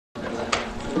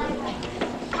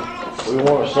We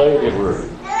want to say that we're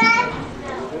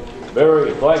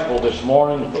very thankful this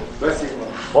morning for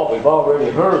what we've already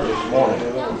heard this morning.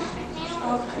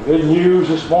 The good news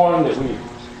this morning that we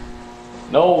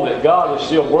know that God is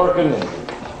still working,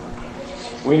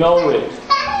 and we know that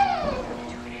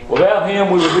without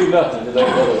Him we would be nothing today,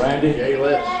 Brother Randy. Yea,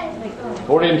 less.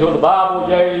 According to the Bible,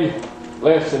 yea,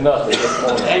 less than nothing this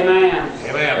morning. Amen.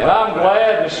 And I'm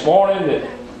glad this morning that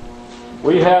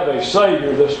we have a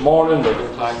Savior this morning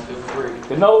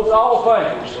that knows all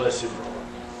things. Bless Him.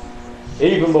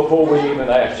 Even before we even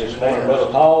ask this morning,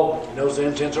 Brother Paul. He knows the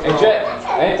intents of our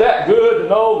Ain't that good to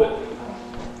know that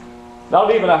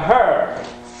not even a hair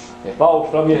it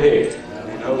falls from your head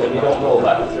that you don't know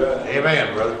about?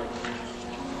 Amen, brother.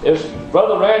 As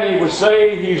Brother Randy would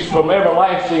say, He's from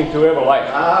everlasting to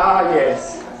everlasting. Ah,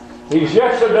 yes. He's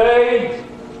yesterday,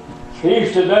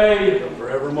 He's today,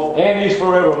 Forevermore. and He's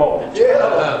forevermore.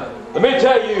 Yeah. Let me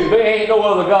tell you, there ain't no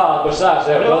other God besides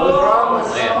that, brother.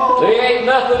 There ain't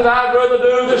nothing I'd rather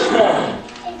do this morning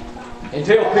and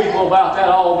tell people about that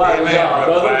Almighty God,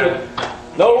 brother,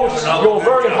 that knows your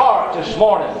very heart this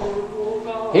morning.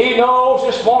 He knows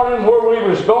this morning where we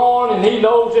was going, and He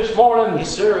knows this morning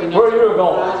where you're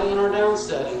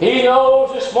going. He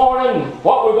knows this morning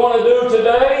what we're going to do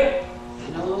today,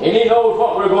 and He knows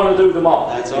what we're going to do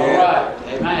tomorrow. That's all right.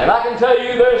 Amen. And I can tell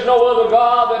you there's no other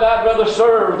God that I'd rather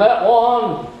serve. That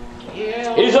one,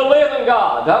 He's a living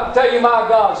God. I can tell you my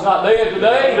God's not dead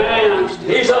today. Amen.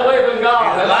 He's a living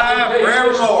God. He's alive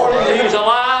forevermore. He's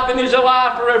alive, and He's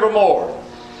alive forevermore.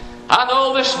 I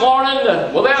know this morning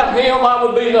that without Him I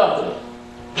would be nothing.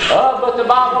 But the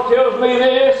Bible tells me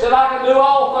this, that I can do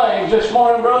all things this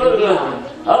morning, brother,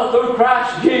 through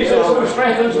Christ Jesus who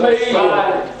strengthens me.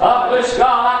 Bless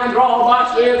God, I can draw my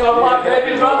strength on my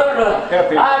baby brother.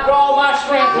 I draw my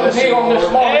strength from Him this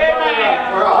morning,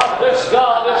 brother. Bless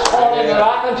God this morning, and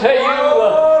I can tell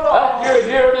you, you're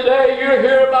here today, you're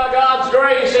here by God's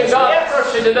grace and God's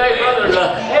mercy today, brother.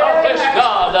 Bless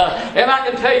God. And I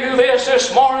can tell you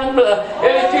this morning,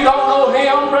 and if you don't know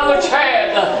Him, Brother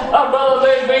Chad, brother,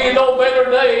 there'd be no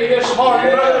better day this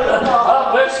morning, brother.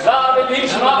 Bless God, if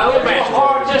He's not in your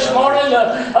heart this morning,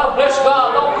 bless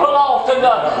God, don't put off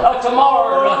to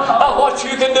tomorrow what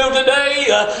you can do today,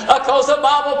 because the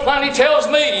Bible plainly tells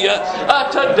me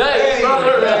today,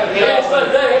 brother, is the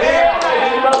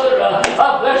day, brother.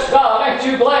 Bless God, ain't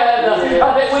you glad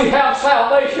that we have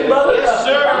salvation, brother? Yes,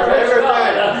 sir. Bless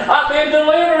God. I've been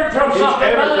delivered from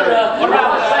something, brother.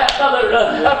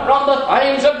 From the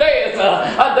flames of death.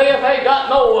 Death ain't got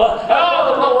no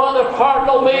other part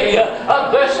of me.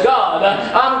 Bless God.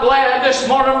 I'm glad this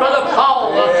morning, Brother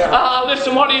Paul.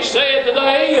 Listen what he said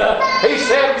today. He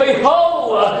said,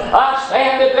 behold, I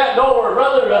stand at that door,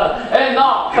 brother, and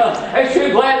knock. Ain't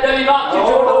you glad that He knocked at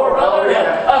your door, brother?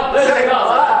 Bless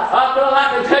God. Brother, I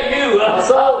can tell you,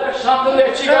 there's something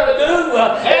that you got to do.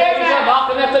 He's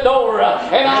knocking at the door.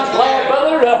 And I'm glad,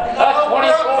 brother,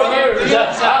 24 years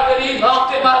that He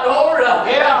knocked at my door.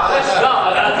 Bless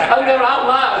God. I'm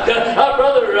like,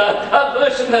 brother,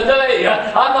 listen today.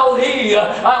 I know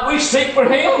we seek for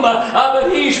Him,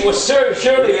 but He was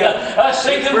surely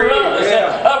seeking for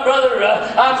us. Brother,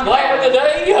 I'm glad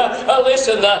today.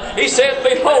 Listen, He said,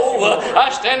 behold, I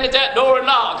stand at that door and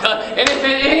knock. And if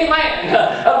any man,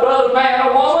 brother, man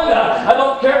or woman, I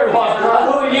don't care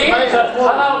who he is,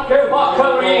 I don't care what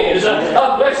color he is,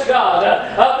 bless God.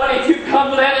 But if you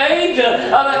come to that age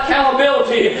of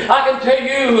accountability, I can tell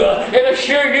you and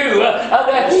assure you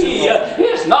that He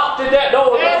is knocked at that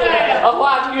door.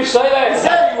 Why do you say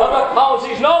that? Because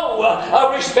He's no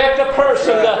respect of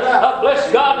person.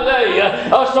 Bless God today.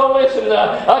 So listen,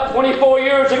 24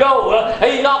 years ago,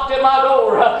 He knocked at my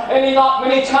door, and He knocked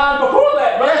many times before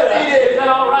that. Is that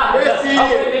all right?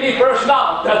 When did He first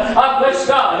knock? Bless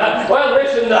God. Well,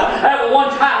 listen, at one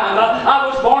time I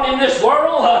was born in this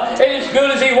world, and as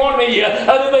good as He wanted me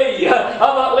to be.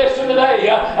 But listen today,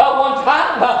 one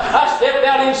time I stepped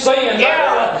out in sin.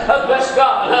 Bless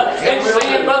God. In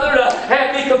sin, brother,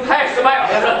 had me compassed about.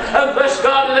 Bless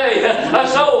God today.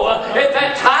 So at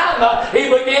that time He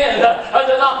began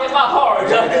to knock at my heart.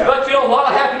 But you know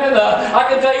what happened? I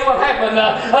can tell you what happened.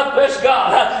 Bless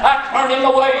God. I turned Him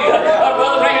away.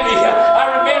 Brother Randy,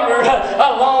 I remember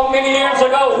many years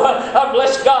ago,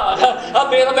 bless God,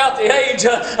 being about the age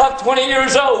of 20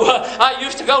 years old, I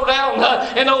used to go down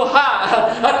in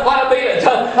Ohio quite a bit.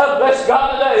 Bless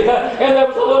God today. And there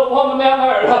was a little woman down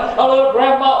there, a little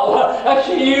grandma, and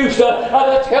she used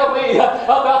to tell me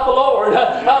about the Lord.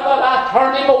 But I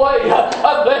turned Him away.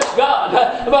 Bless God.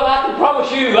 But I can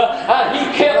promise you, He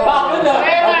kept knocking.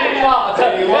 I did not.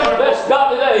 And bless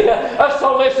God today. today.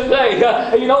 So listen today.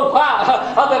 You know why?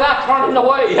 That I turned him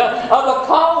away.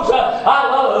 Because I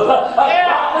love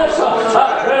darkness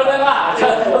rather than light.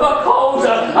 Because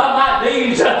my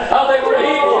deeds, they were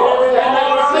evil. And they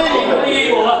were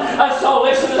evil. So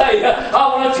listen today. I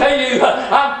want to tell you,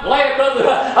 I'm glad, brother,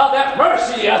 that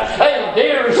mercy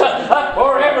endures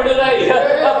forever today.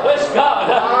 Bless God.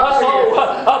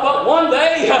 But one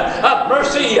day,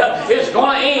 mercy is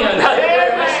going to end.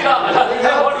 Bless God.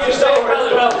 And what do you say,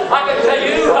 brother? I can tell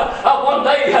you, one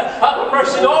day, the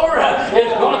mercy door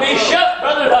is going to be shut,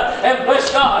 brother. And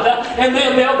bless God. And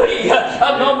then there'll be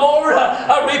no more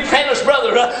repentance,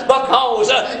 brother, because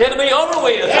it'll be over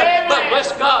with. But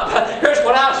bless God. Here's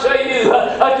what I say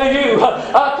to you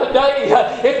today.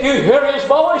 If you hear His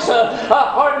voice,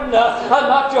 harden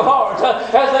not your heart,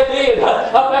 as they did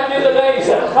back in the days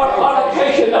of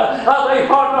fornication. They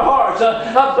hardened their hearts.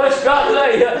 Bless God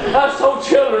today. So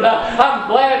children, I'm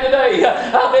glad today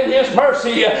that His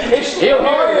mercy is still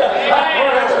here.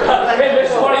 And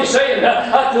this is what He's saying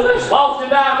to this lost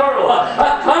and dying world.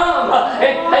 Come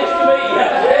and taste of me.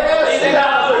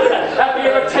 Have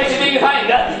you ever tasted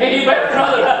anything any better,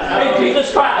 brother, in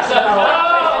Jesus Christ?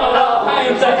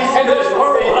 Things in this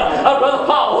world, Brother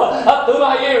Paul, through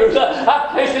my years,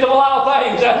 I've tasted of a lot of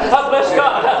things. Bless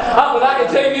God. But I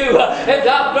can tell you, and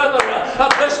brother,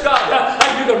 bless God,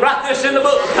 you can write this in the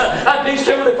book.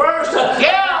 December the 1st,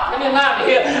 and then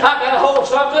I got a hold of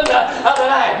something that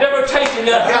I had never tasted.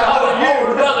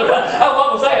 Brother,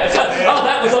 what was that?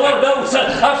 That was a little dose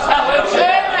of salvation.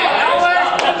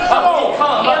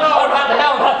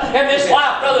 In this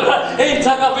life, brother, He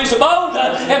took up His abode,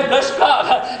 and bless God.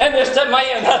 And this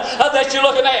man that you're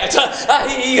looking at,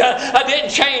 he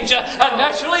didn't change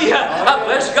naturally.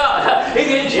 Bless God, he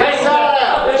didn't change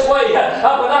this way.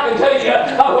 But I can tell you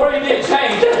where he did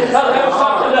change. There was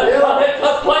something that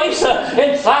took place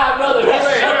inside, brother. Bless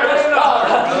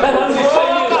God. And let me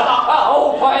tell you,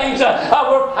 old things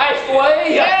were passed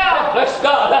away. Bless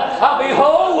God.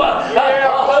 Behold, the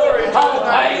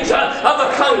things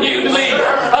become new to me.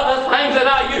 The things that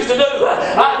I used to do,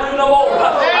 I do no more.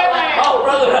 Oh,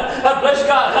 brother, bless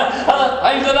God. The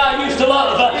things that I used to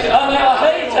love, now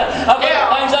I hate. The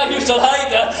things I used to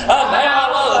hate, now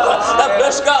I love.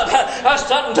 Bless God.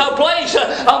 Something took place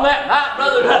on that night,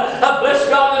 brother. Bless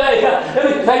God today. Let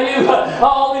me tell you,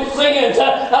 all these sins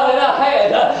that I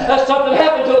had, something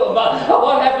happened to them.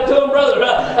 What happened to them, brother?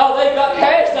 They got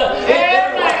cast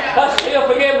in still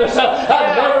forgiveness.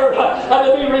 Never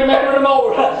to be remembered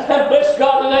more. And bless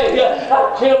God today.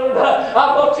 Children,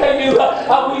 I'm going to tell you,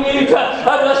 we need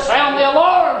to sound the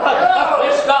alarm.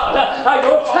 Bless God.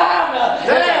 Your time is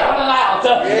running out.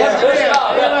 Bless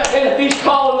God. And if He's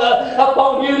calling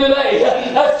upon you today,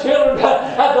 children,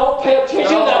 don't pay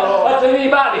attention to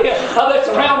anybody that's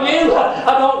around you.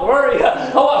 Don't worry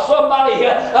what somebody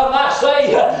might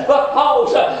say,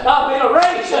 because I've been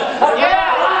erased.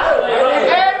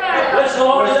 Bless the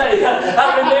Lord today. I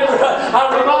remember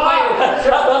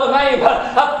the name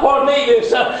of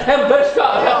Cornelius, and bless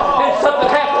God. And something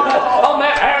happened on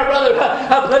that air, brother.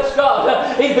 Bless God.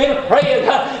 He's been praying.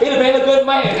 He's been a good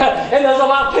man. And there's a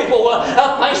lot of people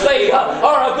think they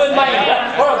are a good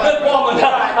man or a good woman.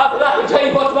 But I can tell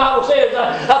you what the Bible says.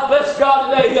 Bless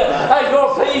God today.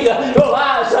 Your feet, your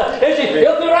lives is His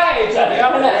filthy rags in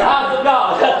the eyes of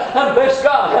God. And bless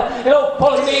God. You know,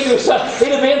 Cornelius,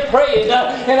 he'd have been praying,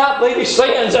 and I believe his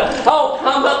sins all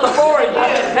come up before him.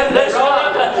 And bless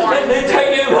God. Let me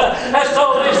tell you, that's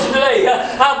all it is today.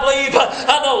 I believe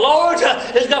the Lord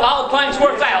has got all things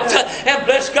worked out. And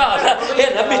bless God.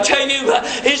 And let me tell you,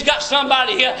 He's got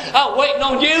somebody waiting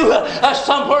on you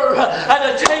somewhere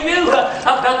to tell you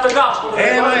about the gospel.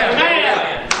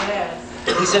 Amen.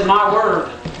 He said, my word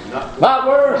My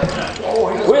word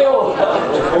will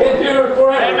endure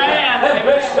forever. Amen. And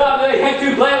bless God. Ain't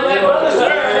you glad of that, brothers?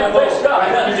 And bless God.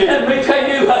 And we tell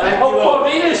you,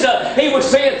 Cornelius, he was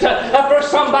sent for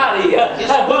somebody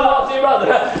who loves his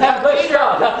brother. And bless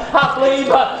God. I believe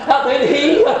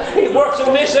that he works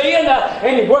on this end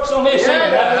and he works on this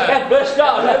end. And bless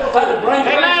God to bring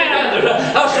things together.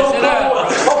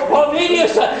 So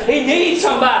Cornelius, he needs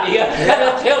somebody to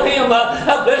tell him,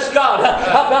 bless God,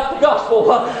 about the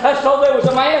gospel. And so there was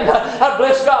a man,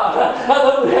 bless God,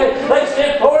 they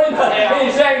sent for him, and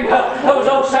he said, there was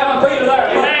old Simon Peter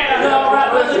there. All right,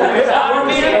 listen,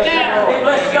 he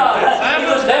blessed God. He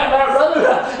was down there,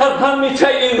 brother. Let me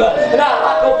tell you, and I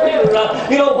like old Peter,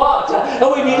 you know what?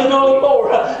 We need to do a little more.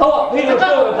 What Peter's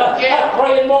doing,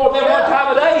 praying more than one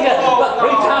time a day, but 3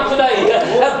 times a day.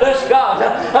 Bless God.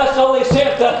 So they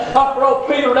sent for old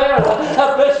Peter there,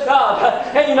 bless God.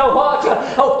 And you know what?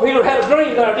 Old Peter had a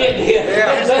dream there, didn't he?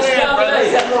 Bless God today.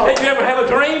 today. Did you ever have a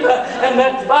dream? And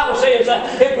the Bible says,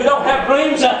 if we don't have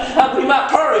dreams, we might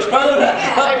perish, brother.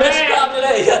 Bless God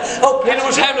today. Oh, Peter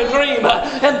was having a dream,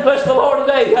 and bless the Lord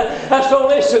today. So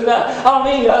listen, at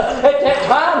that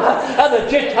time, the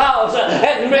Gentiles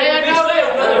hadn't really been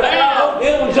saved, brother.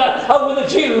 It was with the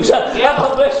Jews.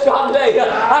 Bless God today.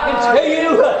 I can tell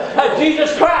you,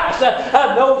 Jesus Christ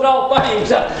knows all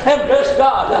things. And bless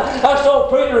God. So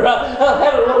Peter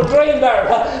had a little dream there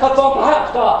from the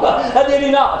housetop. Did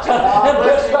he not? And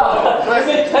bless God. Let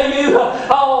me tell you,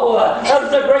 all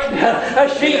the great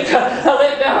sheep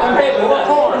let down from heaven.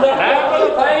 The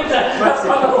things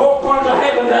from the four corners of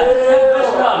heaven.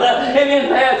 Bless God. And in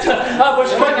that was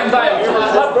stricken things,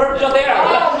 birds of the air.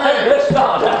 And bless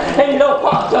God. And you know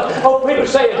what? Oh, Peter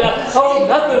said,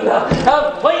 nothing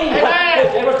clean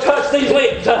has ever touched these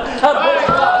lips. Bless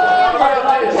God. I'd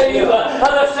like to tell you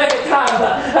the second time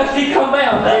she come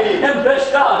down and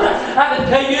bless God. I can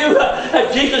tell you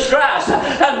Jesus Christ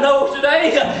knows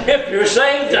today if you're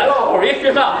saved or if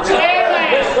you're not.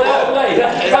 Bless the Lord today.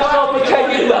 That's all we tell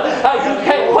you. You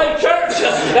can't play church.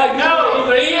 You're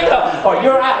either in or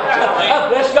you're out.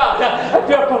 Bless God. If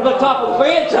you're from the top of the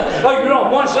fence or you're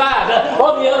on one side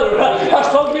or the other.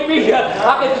 So give me, I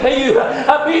can tell you,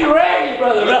 be ready,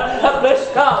 brother. Bless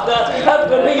God.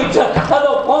 Believe the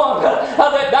one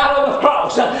that died on the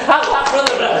cross.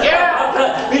 Brother,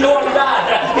 you know what he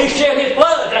died? He shed his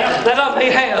blood that I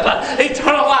may have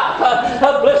eternal life.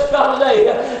 Bless God today.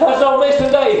 So listen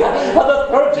today, the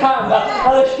third time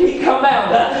she come down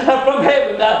from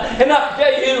heaven, and I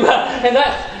tell you, and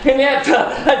that's in that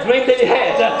dream that he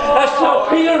had. So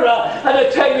Peter,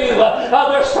 to tell you,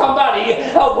 there's somebody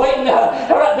waiting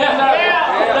right down there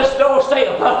at the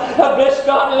doorstep. Bless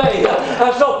God today.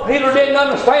 So Peter didn't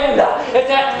understand at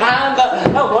that time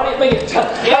what it meant.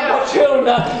 My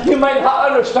children, you may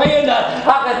not understand.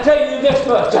 I can tell you this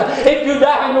much. If you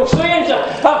die in your sins,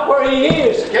 where he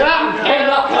is,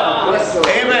 cannot come.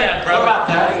 Amen, brother.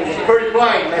 It's pretty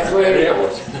plain. That's what it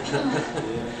is.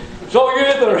 So you're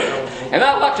either, and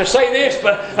I'd like to say this,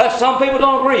 but some people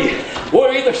don't agree.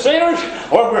 We're either sinners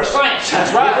or we're saints.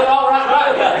 That's right. Is it all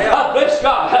right? Bless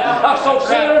God. So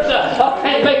sinners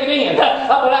can't make it in.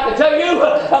 But I can tell you,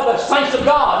 the saints of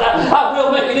God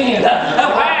will make it in. That's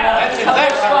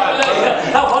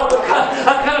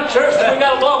what kind of church we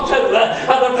got to belong to.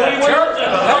 The free world,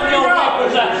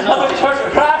 the church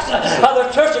of Christ,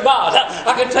 the church of God.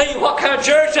 I can tell you what kind of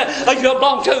church you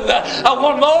belong to.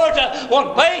 One Lord,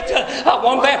 one faith,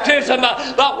 one baptism,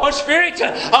 one Spirit.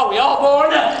 Are we all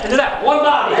born into that one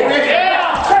body?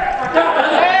 Yeah.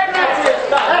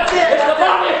 That's it. It's the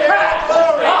body of Christ.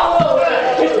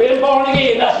 It's been born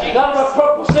again. Not of a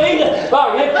purple seed,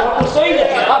 but a purple seed.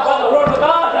 By the word of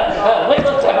God.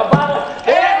 Legal to the Bible.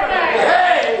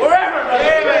 Wherever.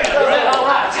 All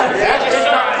right. It's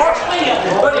not personally,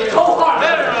 but it's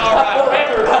wholehearted.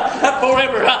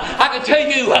 Forever. I can tell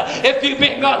you, if you've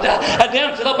been gone down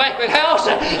to the banquet house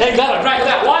and got a drink of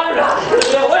that water,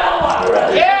 it's a well water.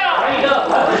 Bring it up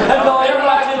and go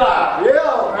everlasting life.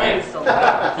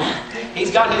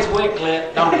 He's got his wick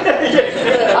lit, don't he?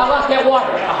 I like that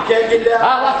water. Can't get down.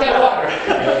 I like that water.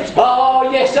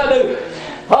 Oh, yes, I do.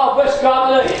 Oh, bless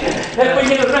God today. If we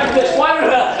get a drink of this water,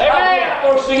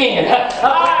 I'll thirst again.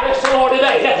 Bless the Lord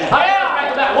today. I'll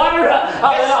drink of that water,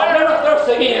 I'll never thirst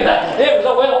again. It was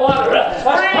a well of water. Let's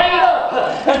bring it up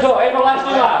until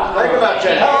everlasting life. Think about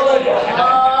that. Hallelujah.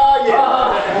 Oh,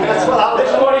 yeah. That's what I This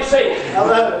is what he said.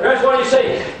 That's what he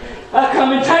said.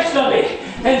 Come and taste of me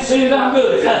and see that I'm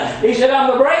good. He said,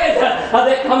 I'm the bread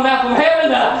that come down from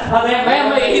heaven. That man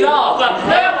may eat off.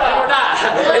 Never die.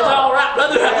 It's all right,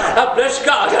 brother. Bless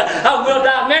God. We'll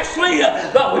die naturally,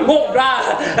 but we won't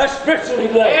die spiritually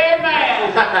today.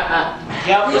 Amen.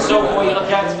 Yep, it's over for you.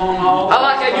 Look at it's going on. I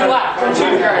like that new life, don't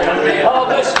you? Oh,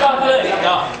 bless God today.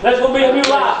 There's going to be a new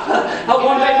life.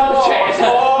 One day on the chance.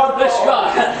 Oh, bless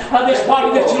God. This body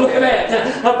that you're looking at.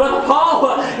 Brother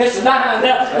Paul, it's dying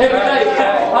every day.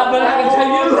 But I can tell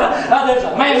you, there's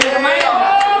a man in a man.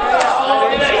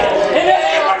 And there's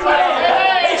every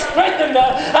man. He's strengthened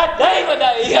day by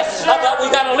day. But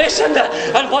we got to listen to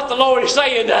what the Lord is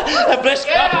saying. Bless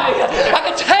God. I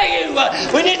can tell you,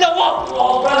 we need to walk,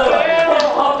 brother.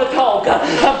 Walk the talk.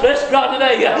 Bless God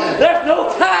today. There's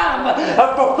no time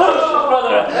for foolishness,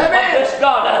 brother. Bless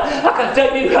God. I can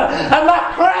tell you, my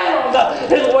crown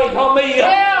is waiting on me.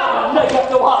 Make up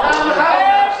the watch.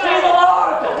 See the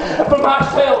Lord for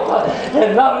myself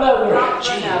and not another.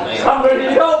 I'm ready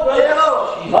to go,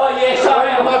 brother. Oh, yes,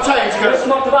 I am. I'm saying, Listen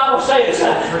what the Bible says.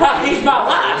 He's my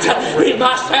light. He's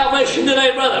my salvation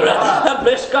today, brother.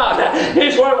 Bless God.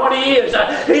 Here's what He is.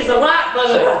 He's the light,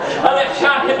 brother, that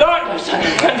shines in darkness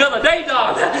until the day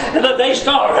dawns and the day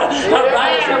star.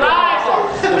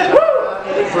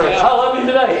 I love you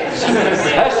today.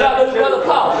 That's how I do, Brother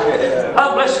Paul.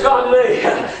 I bless God today.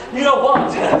 You know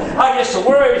what? I get so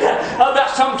worried about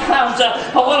sometimes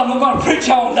what I'm going to preach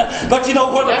on. But you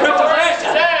know what the preacher's at?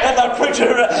 And the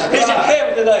preacher is in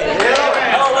heaven today.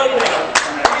 Hallelujah.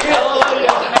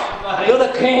 Hallelujah. You're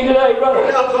the king today,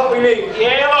 brother. That's what we need.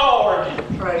 Yeah, Lord.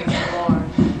 Praise the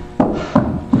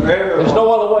Lord. There's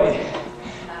no other way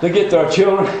to get there,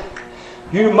 children.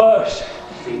 You must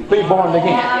be born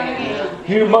again.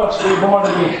 You must be born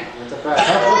again.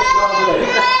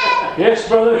 Yes,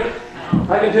 brother.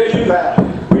 I can tell you that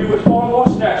we were born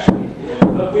once naturally,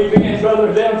 but we've been,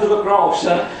 brother, down to the cross.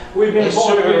 We've been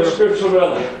born again spiritual,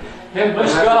 brother. And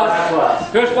bless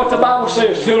God. Here's what the Bible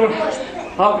says, children.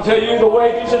 I can tell you the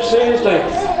wages of sin is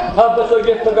death, but the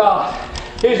gift of God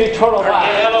is eternal life.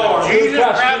 Yeah, Lord. Jesus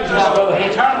Christ, brother.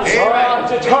 Eternal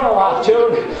life. It's eternal life,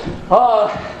 children.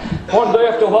 One day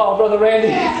after a while, Brother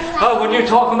Randy, when you're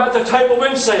talking about the table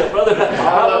being set, brother,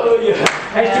 hallelujah.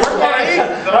 And your parents,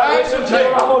 listen to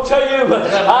her, I'm going to tell you,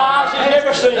 eyes she's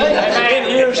never seen,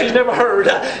 and ears she's never heard,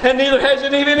 and neither has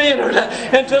it even entered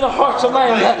into the hearts of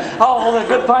man. All the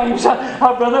good things,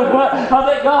 brother,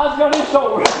 that God's going to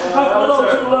store for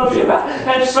those who love Him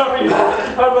and serve Him.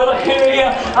 Brother Henry,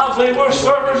 I believe we're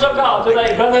servants of God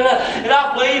today, brother, and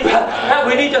I believe that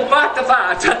we need to fight the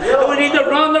fight, we need to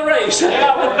run the race.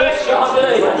 Bless God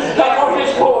today. For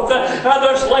His forth,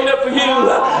 there's laid up for you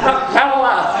eternal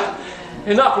life.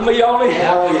 And not for me only,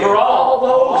 for all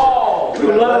those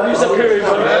who love His appearing.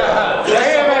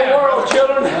 Amen, world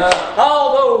children.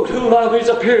 All those who love His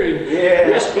appearing.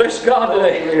 Yes, bless God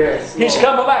today. He's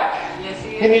coming back.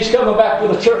 And He's coming back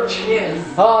with the church. It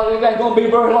ain't going to be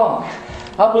very long.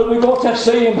 I believe we're going to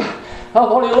see Him,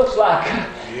 what He looks like.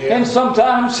 And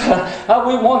sometimes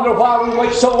we wonder why we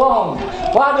wait so long.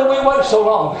 Why do we wait so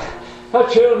long?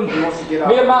 Children,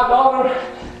 me and my daughter,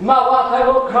 my wife had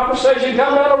a little conversation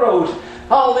coming down the road.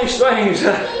 All these things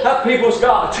people's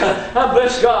got.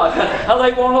 Bless God.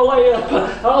 They want to lay up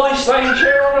all these things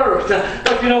here on earth.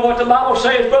 But you know what the Bible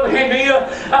says, Brother Henry?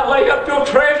 Lay up your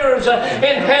treasures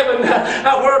in heaven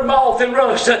where moth and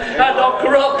rust don't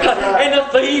corrupt, and the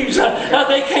thieves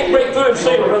they can't break through and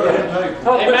steal, brother.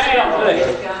 Bless God today.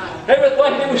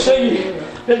 Everything that we see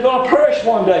is going to perish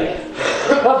one day.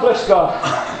 God bless God.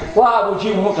 Why would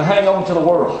you want to hang on to the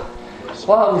world?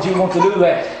 Why would you want to do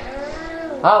that?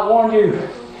 I warn you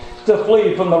to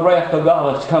flee from the wrath of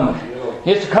God that's coming.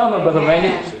 It's coming, Brother Randy.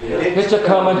 It's a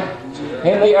coming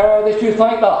in the hour that you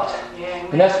think not.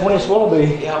 And that's when it's going to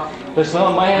be. The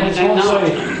Son of Man is going to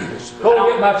say, go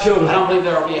get my children. I don't believe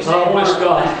there will be a Oh, bless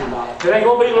God. It ain't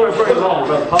going to be very long,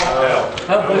 Brother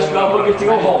Paul. Bless God, we'll get to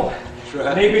go home.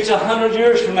 Maybe it's 100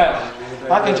 years from now.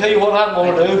 I can tell you what I'm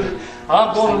going to do.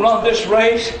 I'm going to run this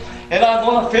race, and I'm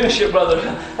going to finish it, brother.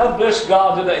 Bless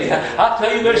God today. I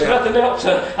tell you, there's nothing else,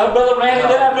 Brother Randy,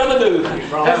 that I'd rather do than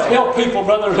help people,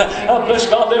 brother. Bless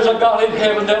God, there's a God in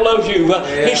heaven that loves you.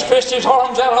 He stretched His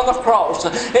arms out on the cross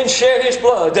and shed His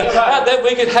blood that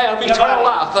we could have eternal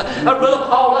life. Brother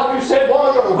Paul, like you said,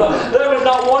 there was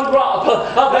not one drop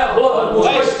of that blood was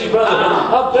wasted,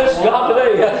 brother. Bless God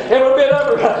today. Every bit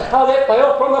of it that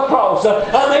fell from the cross,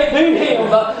 they beat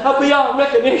Him beyond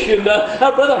recognition.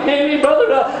 Brother Henry, brother,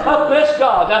 bless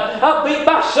God. Be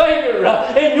my Savior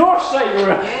and your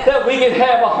Savior, that we can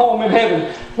have a home in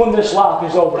heaven when this life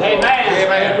is over.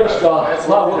 Amen. Bless God.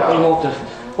 Why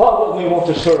wouldn't we want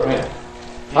to serve Him?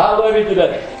 I love you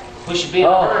today. We should be in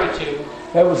a hurry to.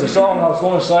 That was the song I was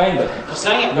going to sing, but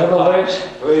sing it, nevertheless,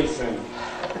 Please sing.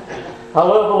 I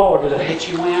love the Lord today. Get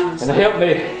you in. And help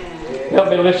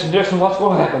me listen to what's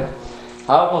going to happen.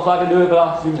 I don't know if I can do it,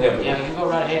 but you can help me. Yeah, you go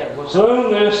right ahead.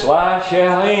 Soon this life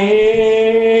shall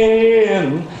end,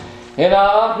 and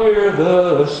I'll hear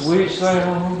the sweet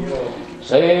sound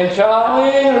saying, shall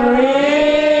enter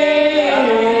in.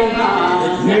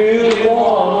 You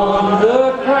won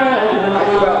the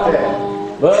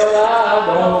crown, but I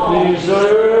don't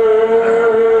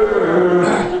deserve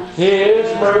His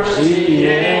mercy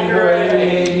and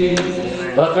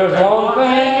grace. But there's one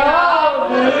thing I'll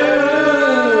do.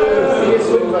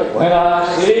 When I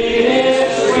see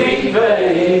His sweet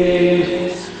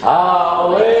face, I'll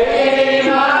lay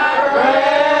my crown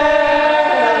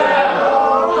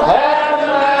at the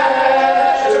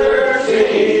Master's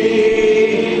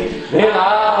feet. Then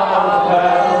I'll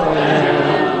bow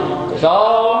down, 'cause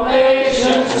all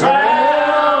nations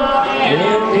crown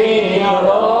Him King of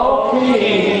all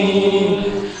kings.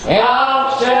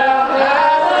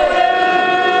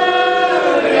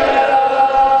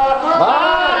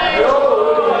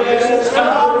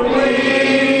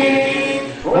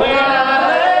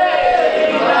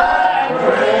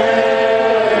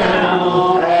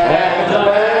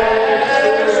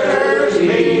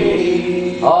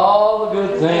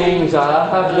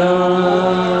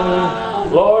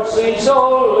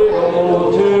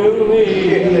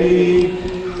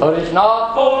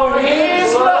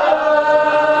 His love.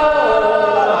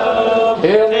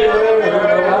 Tell me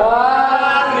where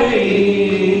I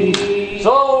be.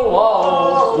 So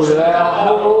lost without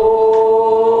hope,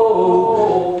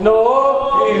 no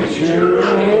future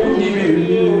in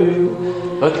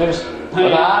you. But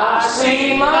I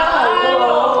see my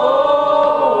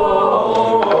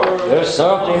Lord, there's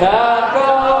something I've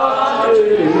got to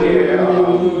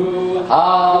do.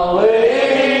 I'll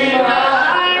lay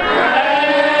my crown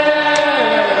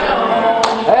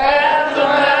at the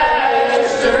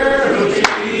Master's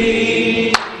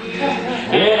feet,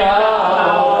 and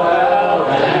I'll bow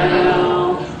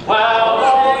down while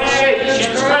all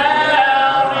nations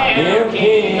crown Him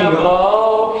King of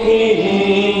all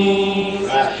kings,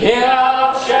 and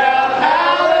I'll shout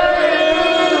hallelujah.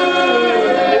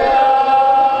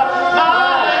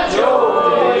 My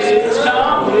joy is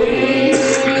complete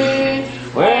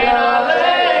when I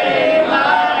lay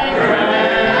my crown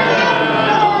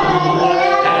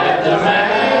at the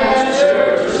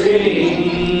Master's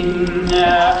feet.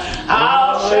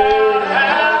 I'll shout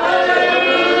hallelujah.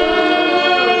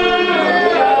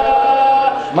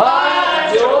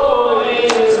 My joy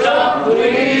is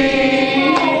complete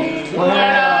when I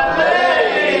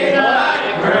lay my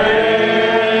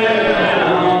crown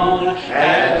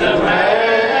at the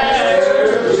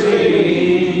Master's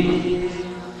feet.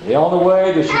 The only way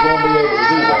that you're going to be able to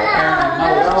do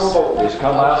that is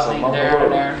come out from the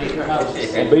world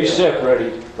and be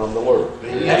separated from the world.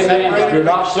 If you're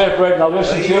not separated, now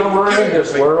listen, children, we're in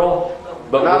this world,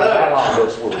 but we're not of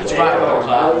this world.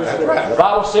 The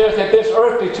Bible says that this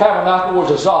earthly tabernacle was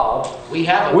dissolved. We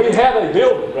have a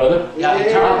building, brother.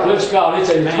 Bless God, it's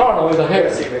eternal in the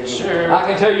heavens. Sure. I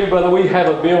can tell you, brother, we have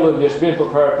a building that's been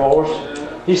prepared for us.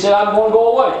 He said, I'm going to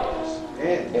go away,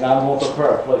 and I'm going to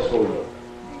prepare a place for you.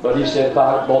 But he said,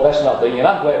 well, that's not the end.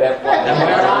 I'm glad that.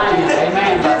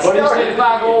 But he said, if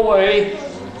I go away,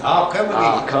 I'll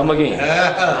come again.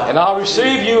 And I'll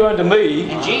receive you unto me,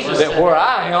 that where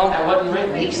I am,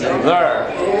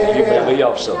 there you may be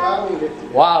also.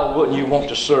 Why wouldn't you want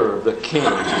to serve the King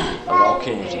of all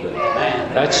kings today?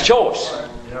 That's a choice.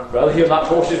 Brother, He'll not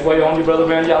force His way on you, Brother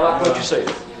Randy. I like what you said.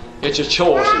 It's a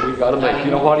choice that we've got to make.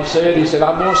 You know what He said? He said,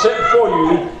 I'm going to set before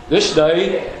you this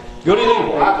day good and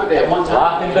evil,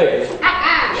 life and death.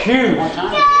 Choose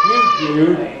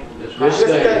you this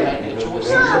day.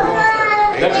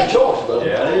 That's a choice, brother.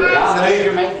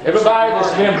 Everybody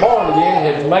that's been born again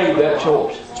has made that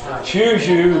choice. Choose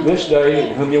you this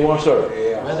day whom you want to serve.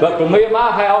 But for me and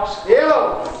my house,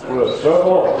 we'll serve the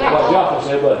Lord. Like Joshua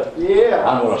said, but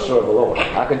I'm going to serve the Lord.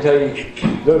 I can tell you,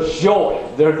 there's joy.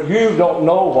 You don't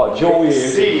know what joy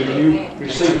is until you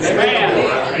receive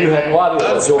it. You have no idea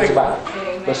what joy is about.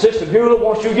 But Sister Beulah,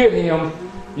 once you get Him,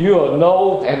 you'll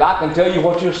know, and I can tell you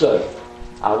what you'll say.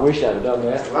 I wish I'd have done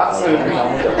that. I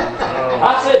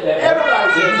said that.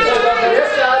 Everybody said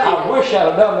that. I wish I'd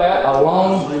have done that a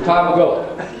long time ago.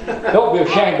 Don't be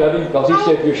ashamed of Him, because He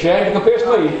said, if you're ashamed to confess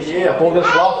me before this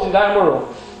lost and dying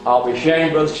world, I'll be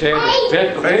ashamed, Brother Chad,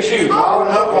 to confess you,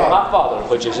 my Father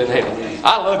which is in heaven.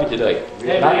 I love you today.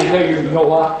 And I can tell you, you know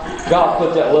what? God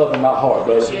put that love in my heart,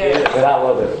 brother, that I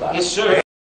love everybody. Yes, sir.